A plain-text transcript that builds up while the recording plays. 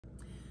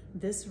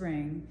This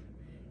ring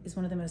is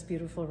one of the most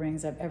beautiful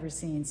rings I've ever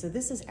seen. So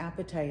this is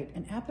apatite,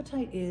 and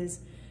apatite is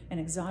an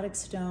exotic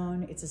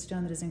stone. It's a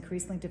stone that is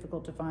increasingly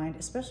difficult to find,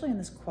 especially in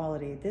this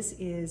quality. This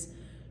is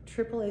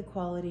AAA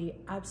quality,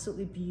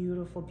 absolutely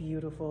beautiful,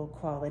 beautiful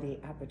quality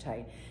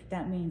apatite.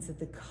 That means that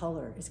the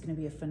color is going to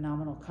be a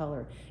phenomenal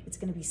color. It's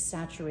going to be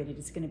saturated,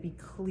 it's going to be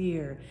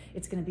clear,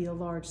 it's going to be a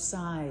large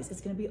size, it's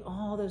going to be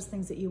all those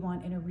things that you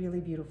want in a really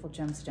beautiful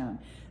gemstone.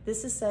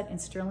 This is set in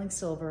sterling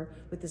silver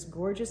with this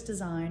gorgeous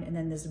design and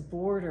then this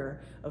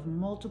border of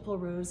multiple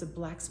rows of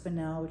black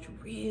spinel, which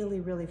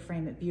really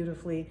frame it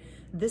beautifully.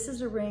 This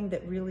is a ring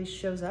that really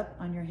shows up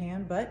on your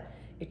hand, but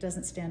it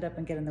doesn't stand up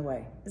and get in the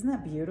way. Isn't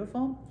that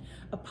beautiful?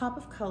 A pop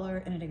of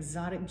color and an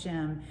exotic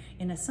gem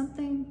in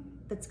something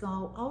that's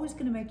always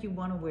gonna make you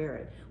wanna wear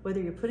it.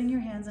 Whether you're putting your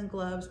hands in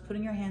gloves,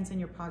 putting your hands in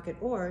your pocket,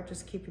 or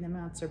just keeping them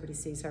out so everybody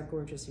sees how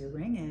gorgeous your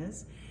ring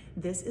is,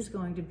 this is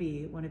going to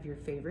be one of your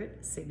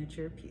favorite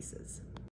signature pieces.